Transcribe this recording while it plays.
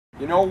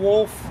You know,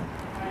 Wolf,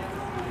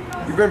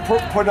 you've been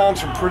put on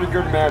some pretty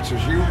good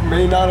matches. You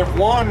may not have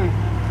won,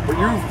 but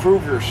you've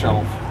proved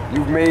yourself.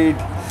 You made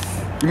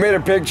a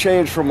big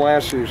change from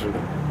last season.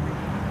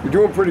 You're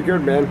doing pretty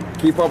good, man.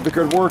 Keep up the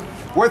good work.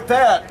 With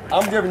that,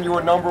 I'm giving you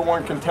a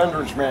 #1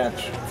 contenders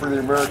match for the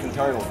American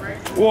title.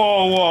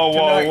 Whoa, whoa,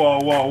 whoa, whoa,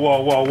 whoa,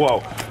 whoa,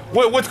 whoa,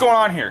 whoa. What's going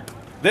on here?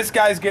 This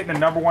guy's getting a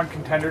 #1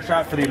 contender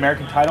shot for the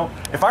American title.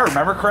 If I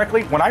remember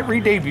correctly, when I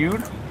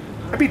re-debuted,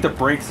 I beat the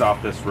brakes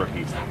off this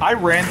rookie. I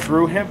ran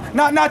through him.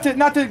 Not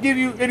to give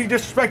you any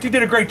disrespect, you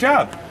did a great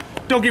job.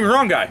 Don't get me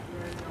wrong, guy.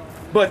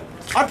 But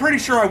I'm pretty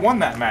sure I won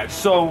that match.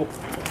 So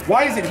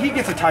why is it he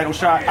gets a title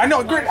shot? I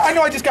know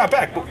I just got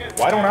back, but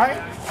why don't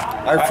I?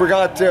 I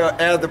forgot to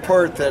add the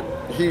part that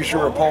he's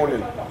your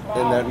opponent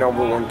in that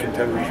 #1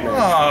 contenders match.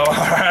 Oh,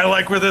 I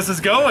like where this is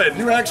going.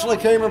 You actually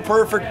came in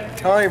perfect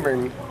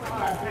timing.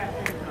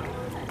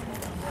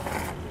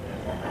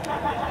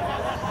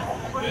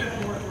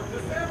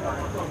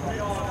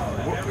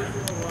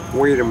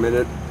 Wait a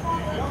minute.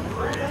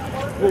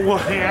 Well,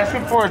 he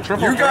asking for a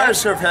triple You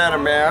guys have had a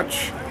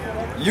match.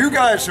 You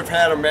guys have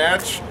had a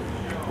match.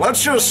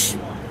 Let's just...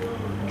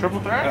 Triple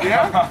threat?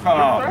 Yeah.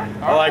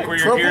 I like where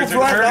your gears are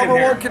Triple threat, turning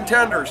here. #1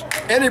 contenders.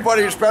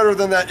 Anybody's better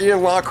than that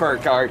Ian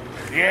Lockhart guy.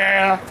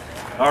 Yeah.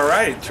 All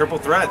right, triple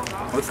threat.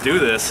 Let's do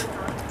this.